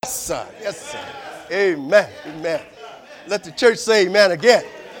sir. Yes, sir. Amen. Amen. Let the church say amen again.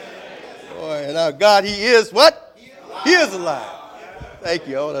 Boy, and our God, he is what? He is alive. Thank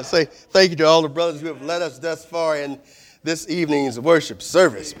you. I want to say thank you to all the brothers who have led us thus far in this evening's worship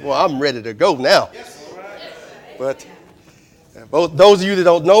service. Boy, I'm ready to go now. But those of you that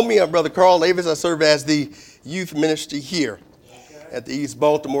don't know me, I'm Brother Carl Davis. I serve as the youth ministry here at the East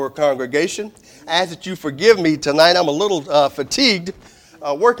Baltimore congregation. I ask that you forgive me tonight. I'm a little fatigued.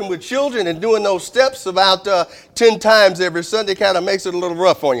 Working with children and doing those steps about 10 times every Sunday kind of makes it a little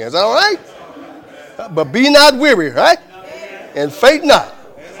rough on you. Is that all right? But be not weary, right? And faint not.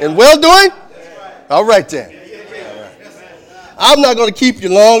 And well doing? All right then. All right. I'm not going to keep you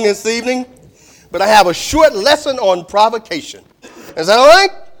long this evening, but I have a short lesson on provocation. Is that all right?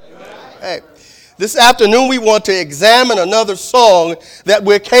 Hey, this afternoon we want to examine another song that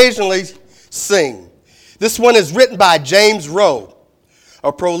we occasionally sing. This one is written by James Rowe,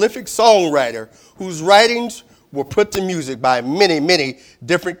 a prolific songwriter whose writings were put to music by many, many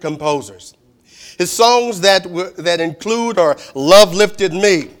different composers. His songs that include are Love Lifted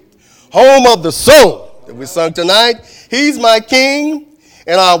Me, Home of the Soul that we sung tonight, He's My King,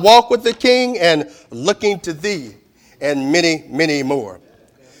 and I Walk with the King, and Looking to Thee, and many, many more.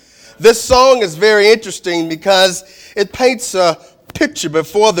 This song is very interesting because it paints a picture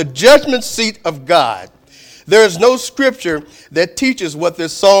before the judgment seat of God. There is no scripture that teaches what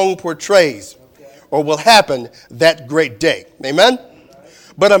this song portrays or will happen that great day. Amen?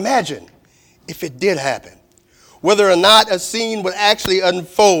 But imagine if it did happen, whether or not a scene would actually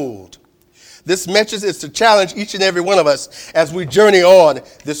unfold. This message is to challenge each and every one of us as we journey on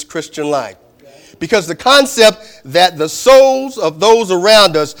this Christian life. Because the concept that the souls of those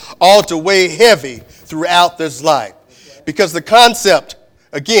around us ought to weigh heavy throughout this life. Because the concept,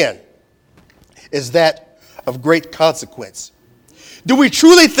 again, is that of great consequence. Do we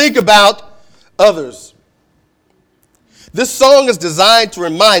truly think about others? This song is designed to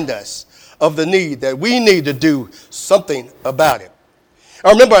remind us of the need that we need to do something about it. I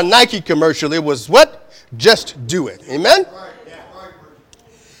remember a Nike commercial. It was what? Just do it. Amen?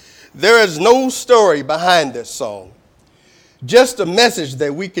 There is no story behind this song, just a message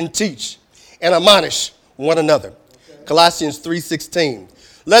that we can teach and admonish one another. Colossians 3:16.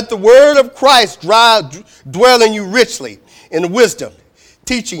 Let the word of Christ dwell in you richly in wisdom,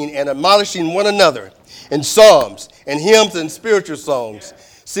 teaching and admonishing one another in psalms and hymns and spiritual songs,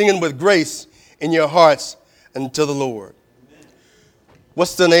 singing with grace in your hearts unto the Lord.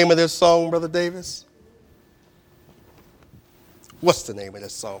 What's the name of this song, Brother Davis? What's the name of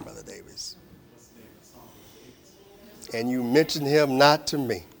this song, Brother Davis? And you mentioned him not to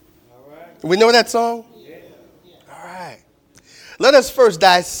me. All right. We know that song? Yeah. All right. Let us first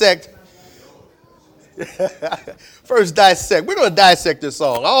dissect. We're going to dissect this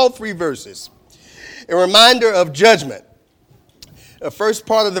song, all 3 verses. A reminder of judgment. The first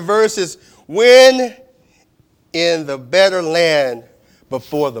part of the verse is, when in the better land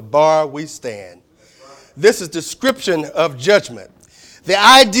before the bar we stand. This is description of judgment. The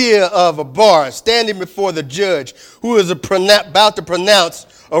idea of a bar standing before the judge who is about to pronounce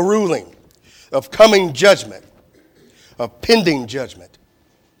a ruling of coming judgment, of pending judgment.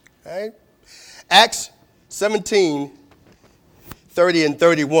 Right? Acts 17, 30 and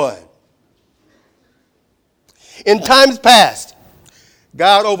 31. In times past,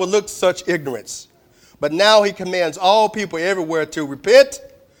 God overlooked such ignorance, but now he commands all people everywhere to repent,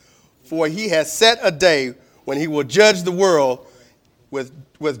 for he has set a day when he will judge the world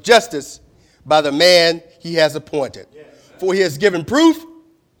with justice by the man he has appointed. For he has given proof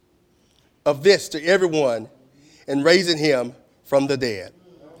of this to everyone in raising him from the dead.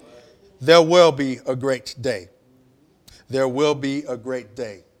 There will be a great day. There will be a great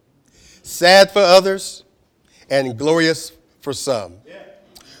day. Sad for others and glorious for some,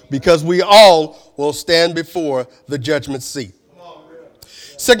 because we all will stand before the judgment seat.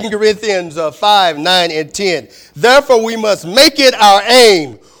 2 Corinthians 5, 9, and 10. Therefore we must make it our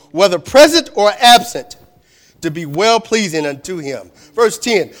aim, whether present or absent, to be well-pleasing unto him. Verse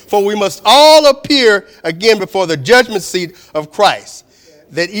 10, for we must all appear again before the judgment seat of Christ,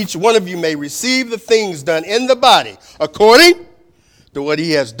 that each one of you may receive the things done in the body according to what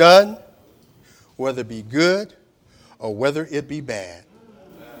he has done, whether it be good or whether it be bad.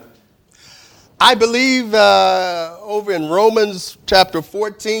 I believe over in Romans chapter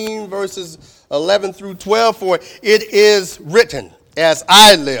 14, verses 11 through 12, for it is written, as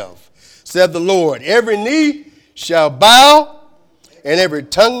I live, said the Lord, every knee shall bow and every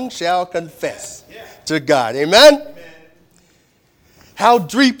tongue shall confess to God. Amen? Amen. How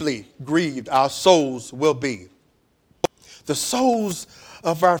deeply grieved our souls will be. The souls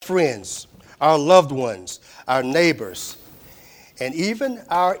of our friends, our loved ones, our neighbors, and even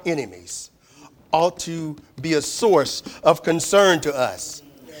our enemies ought to be a source of concern to us.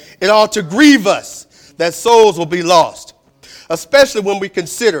 It ought to grieve us that souls will be lost, especially when we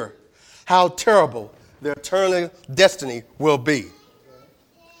consider how terrible their eternal destiny will be.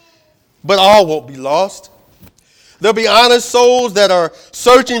 But all won't be lost. There'll be honest souls that are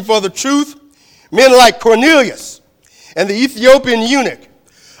searching for the truth, men like Cornelius and the Ethiopian eunuch.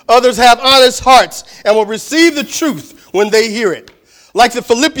 Others have honest hearts and will receive the truth when they hear it, like the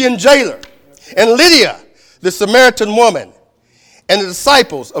Philippian jailer and Lydia, the Samaritan woman, and the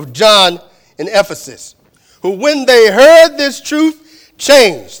disciples of John in Ephesus, who when they heard this truth,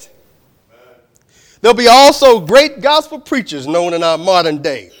 changed. There'll be also great gospel preachers known in our modern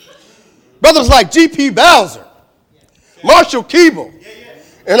day. Brothers like G.P. Bowser, Marshall Keeble,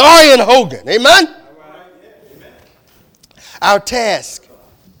 and Arian Hogan. Amen? Our task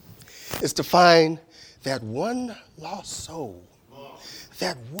is to find that one lost soul.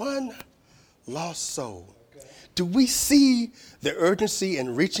 That one lost soul. Do we see the urgency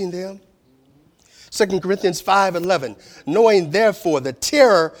in reaching them? 2 Corinthians 5:11, knowing therefore the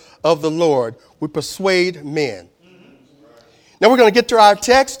terror of the Lord will persuade men. Now we're going to get to our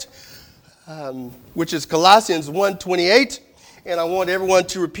text, which is Colossians 1:28, and I want everyone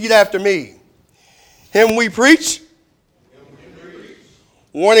to repeat after me. Him we preach,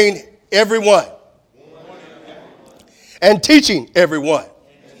 warning everyone, and teaching everyone.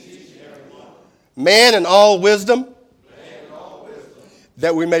 Man in all wisdom,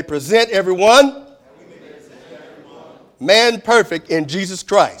 that we may present everyone, man perfect in Jesus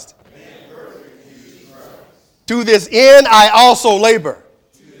Christ. To this end I also labor,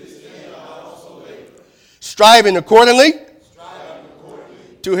 striving accordingly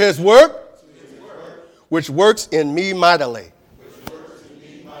to his work, which works in me mightily.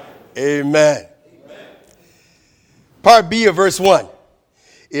 Amen. Part B of verse 1.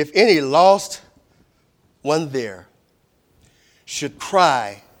 If any lost one there should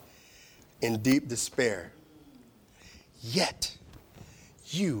cry in deep despair, yet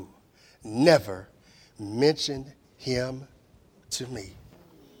you never mentioned him to me.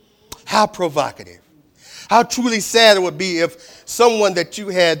 How provocative. How truly sad it would be if someone that you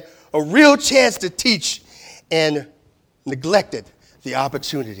had a real chance to teach and neglected the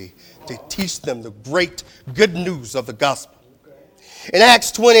opportunity to teach them the great good news of the gospel. In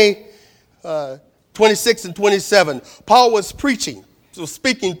Acts 20, 26 and 27, Paul was speaking to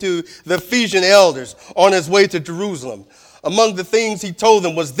the Ephesian elders on his way to Jerusalem. Among the things he told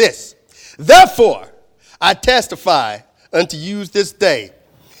them was this: therefore, I testify unto you this day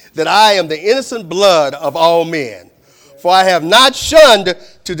that I am the innocent blood of all men. For I have not shunned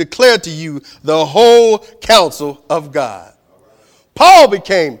to declare to you the whole counsel of God. Paul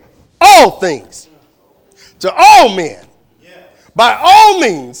became all things to all men by all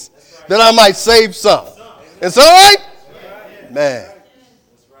means that I might save some. Is that right? Man.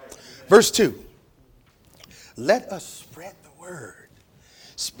 Verse 2. Let us spread the word.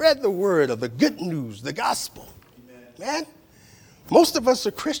 Spread the word of the good news, the gospel. Man, most of us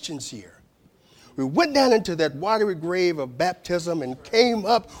are Christians here. We went down into that watery grave of baptism and came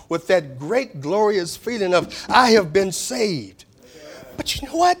up with that great glorious feeling of, I have been saved. But you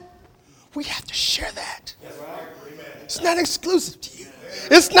know what? We have to share that. It's not exclusive to you.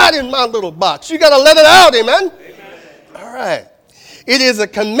 It's not in my little box. You got to let it out, amen? All right. It is a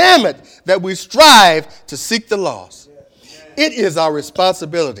commandment that we strive to seek the lost. It is our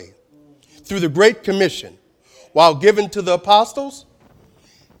responsibility through the Great Commission. While given to the apostles,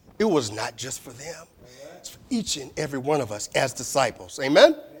 it was not just for them. It's for each and every one of us as disciples.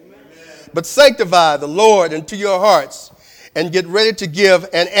 Amen? But sanctify the Lord into your hearts and get ready to give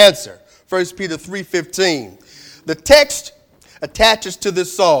an answer. 1 Peter 3:15. The text attaches to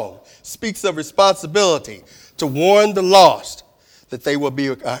this song speaks of responsibility to warn the lost that they will be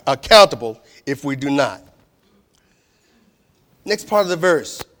accountable if we do not. Next part of the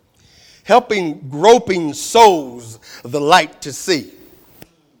verse. Helping groping souls the light to see.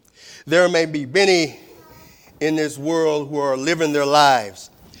 There may be many in this world who are living their lives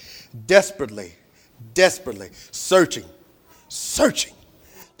desperately searching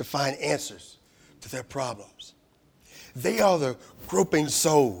to find answers to their problems. They are the groping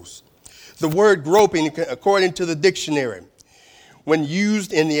souls. The word groping, according to the dictionary, when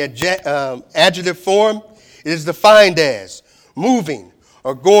used in the adjective form, it is defined as moving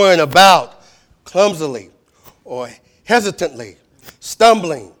or going about clumsily or hesitantly,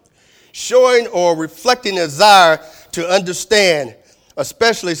 stumbling, showing or reflecting a desire to understand,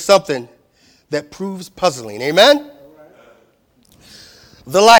 especially something that proves puzzling. Amen?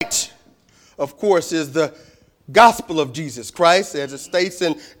 The light, of course, is the gospel of Jesus Christ, as it states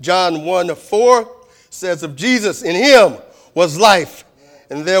in John 1:4, says of Jesus, in him was life,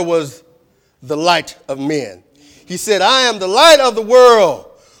 and there was the light of men. He said, I am the light of the world.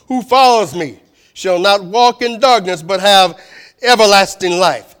 Who follows me shall not walk in darkness, but have everlasting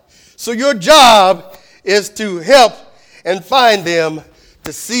life. So your job is to help and find them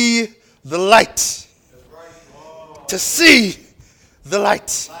to see the light. To see the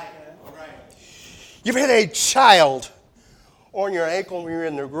light. You ever had a child on your ankle when you're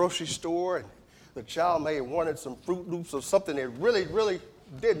in the grocery store and the child may have wanted some Fruit Loops or something they really, really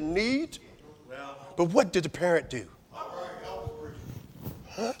didn't need? But what did the parent do?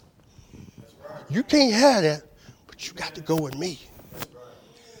 Huh? You can't have that, but you got to go with me.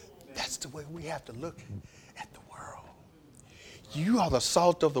 That's the way we have to look at the world. You are the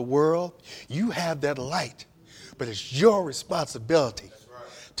salt of the world. You have that light, but it's your responsibility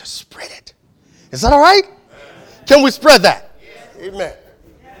to spread it. Is that all right? Can we spread that? Amen.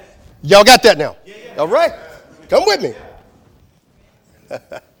 Y'all got that now? All right. Come with me.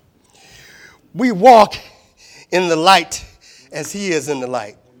 We walk in the light as he is in the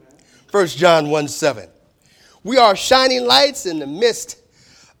light. 1 John 1:7. We are shining lights in the midst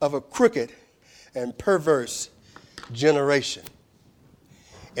of a crooked and perverse generation.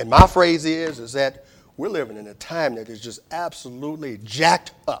 And my phrase is that we're living in a time that is just absolutely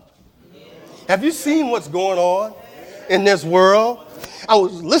jacked up. Have you seen what's going on in this world? I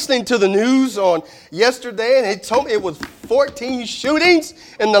was listening to the news on yesterday, and it told me it was 14 shootings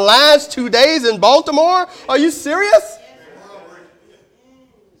in the last 2 days in Baltimore. Are you serious?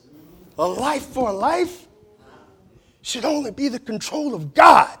 A life for a life should only be the control of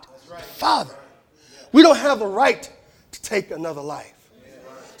God, the Father. We don't have the right to take another life.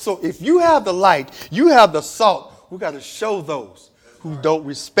 So if you have the light, you have the salt, we got to show those who don't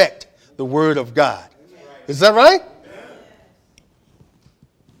respect the word of God. Is that right?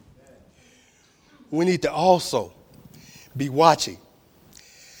 We need to also be watching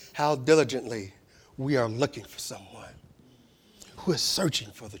how diligently we are looking for someone who is searching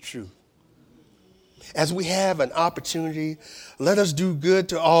for the truth. As we have an opportunity, let us do good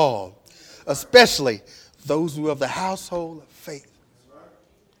to all, especially those who are of the household of faith.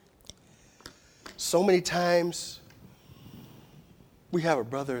 So many times we have a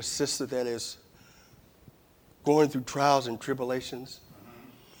brother or sister that is going through trials and tribulations,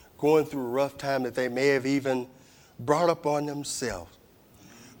 going through a rough time that they may have even brought upon themselves,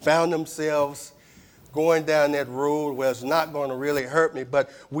 found themselves going down that road where it's not going to really hurt me, but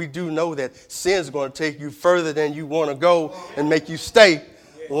we do know that sin's going to take you further than you want to go and make you stay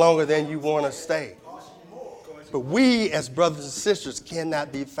longer than you want to stay. But we as brothers and sisters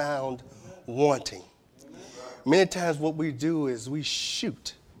cannot be found wanting. Many times what we do is we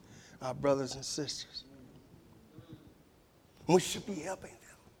shoot our brothers and sisters. We should be helping them.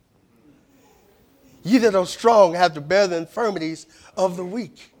 Ye that are strong have to bear the infirmities of the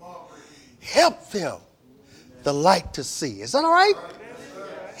weak. Help them, the light to see. Is that all right?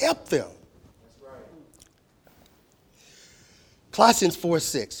 Help them. Colossians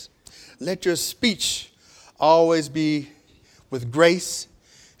 4:6. Let your speech always be with grace,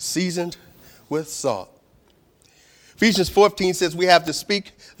 seasoned with salt. Ephesians 14 says we have to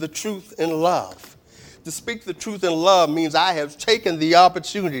speak the truth in love. To speak the truth in love means I have taken the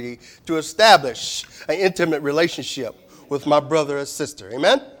opportunity to establish an intimate relationship with my brother or sister.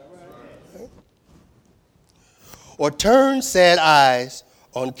 Amen? Or turn sad eyes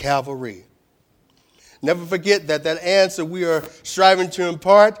on Calvary. Never forget that answer we are striving to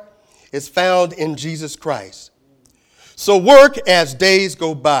impart is found in Jesus Christ. So work as days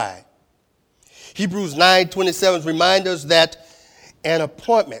go by. Hebrews 9:27 reminds us that an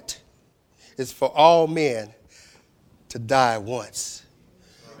appointment is for all men to die once.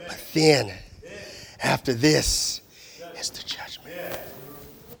 Amen. But then, after this, is the judgment.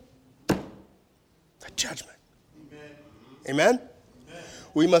 The judgment. Amen? Amen?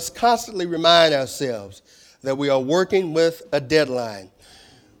 We must constantly remind ourselves that we are working with a deadline.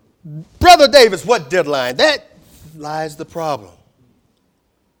 Brother Davis, what deadline? That lies the problem.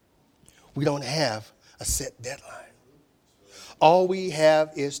 We don't have a set deadline. All we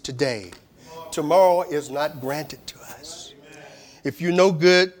have is today. Tomorrow is not granted to us. If you know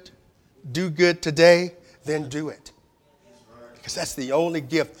good, do good today, then do it. Because that's the only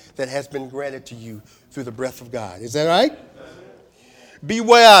gift that has been granted to you through the breath of God. Is that right? Be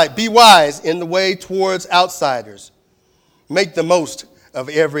wise in the way towards outsiders. Make the most of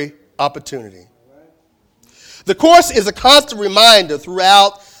every opportunity. The chorus is a constant reminder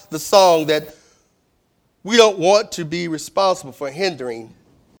throughout the song that We don't want to be responsible for hindering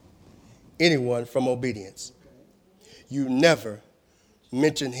anyone from obedience. You never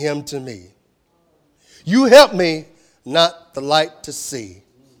mention him to me. You helped me, not the light to see.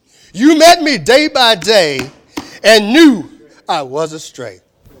 You met me day by day and knew I was astray.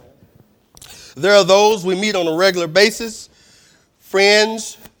 There are those we meet on a regular basis,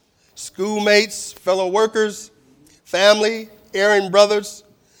 friends, schoolmates, fellow workers, family, errand brothers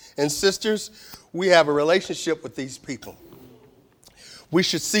and sisters. We have a relationship with these people. We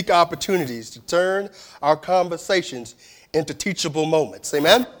should seek opportunities to turn our conversations into teachable moments.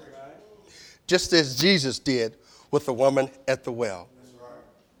 Amen? Just as Jesus did with the woman at the well.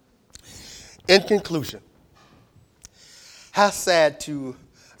 In conclusion, how sad to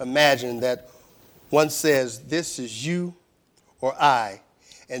imagine that one says, "This is you or I,"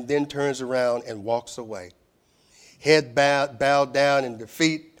 and then turns around and walks away. Head bowed down in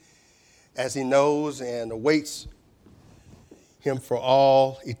defeat as he knows and awaits him for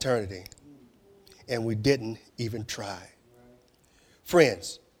all eternity. And we didn't even try.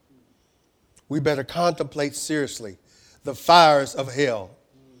 Friends, we better contemplate seriously the fires of hell,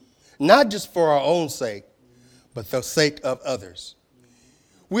 not just for our own sake, but the sake of others.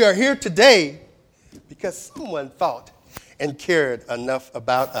 We are here today because someone thought and cared enough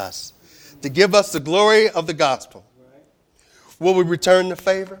about us to give us the glory of the gospel. Will we return the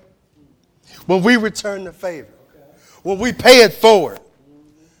favor? Will we return the favor? Will we pay it forward?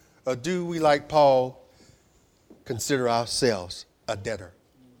 Or do we, like Paul, consider ourselves a debtor?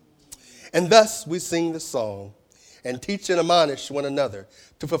 And thus we sing the song and teach and admonish one another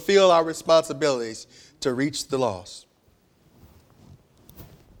to fulfill our responsibilities to reach the lost.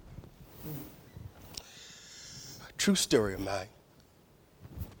 A true story of mine.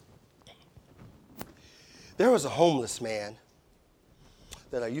 There was a homeless man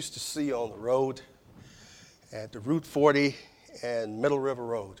that I used to see on the road at the Route 40 and Middle River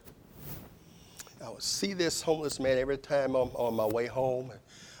Road. I would see this homeless man every time I'm on my way home.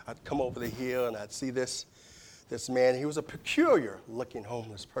 I'd come over the hill and I'd see this man. He was a peculiar looking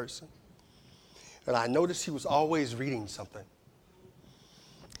homeless person. And I noticed he was always reading something.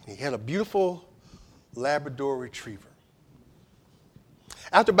 He had a beautiful Labrador Retriever.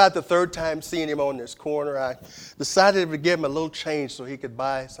 After about the third time seeing him on this corner, I decided to give him a little change so he could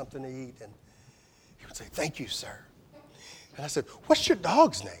buy something to eat. And he would say, "Thank you, sir." And I said, "What's your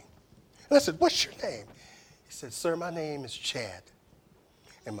dog's name?" And I said, "What's your name?" He said, "Sir, my name is Chad.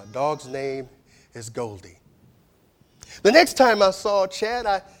 And my dog's name is Goldie." The next time I saw Chad,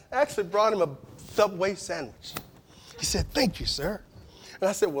 I actually brought him a Subway sandwich. He said, "Thank you, sir." And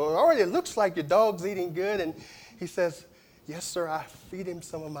I said, "Well, it already looks like your dog's eating good." And he says, "Yes, sir, I feed him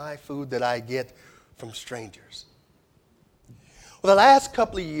some of my food that I get from strangers." Well, the last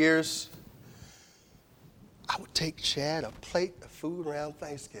couple of years, I would take Chad a plate of food around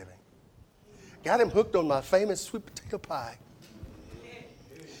Thanksgiving. Got him hooked on my famous sweet potato pie.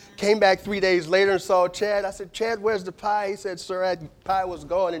 Came back 3 days later and saw Chad. I said, "Chad, where's the pie?" He said, "Sir, that pie was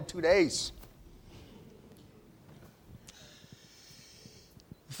gone in 2 days."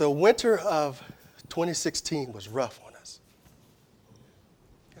 The winter of 2016 was rough on us.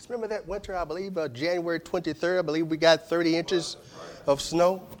 Just remember that winter, I believe, January 23rd, I believe we got 30 inches of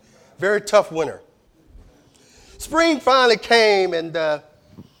snow. Very tough winter. Spring finally came, and the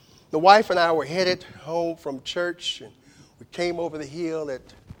wife and I were headed home from church, and we came over the hill at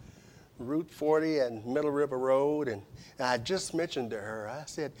Route 40 and Middle River Road, and I just mentioned to her, I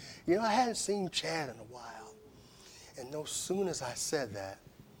said, I hadn't seen Chad in a while. And no soon as I said that,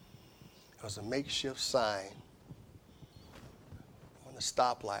 there was a makeshift sign on the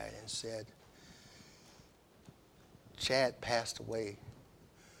stoplight and said, "Chad passed away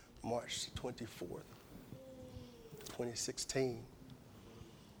March 24th, 2016.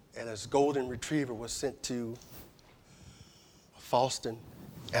 And his golden retriever was sent to a Falston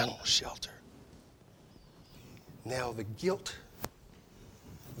animal shelter." Now, the guilt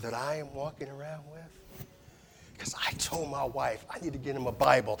that I am walking around with, because I told my wife, I need to get him a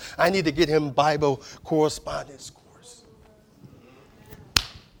Bible. I need to get him Bible correspondence course.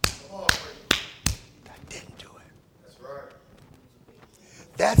 I didn't do it. That's right.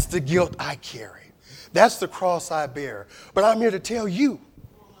 That's the guilt I carry. That's the cross I bear. But I'm here to tell you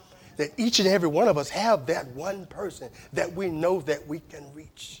that each and every one of us have that one person that we know that we can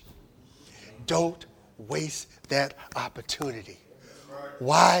reach. Don't waste that opportunity.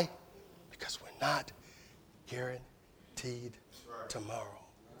 Why? Because we're not guaranteed tomorrow.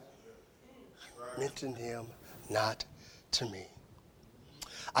 Mention him, not to me.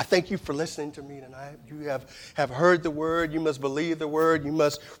 I thank you for listening to me tonight. You have heard the word. You must believe the word. You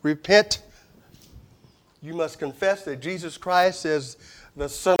must repent you must confess that Jesus Christ is the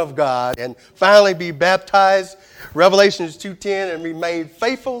Son of God and finally be baptized, Revelations 2:10, and remain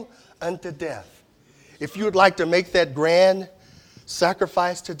faithful unto death. If you would like to make that grand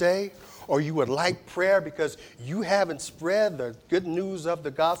sacrifice today, or you would like prayer because you haven't spread the good news of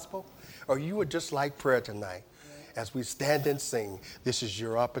the gospel, or you would just like prayer tonight, as we stand and sing, this is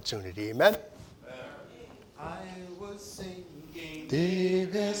your opportunity. Amen? I was singing,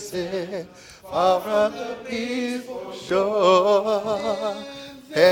 David said, far from the peaceful shore,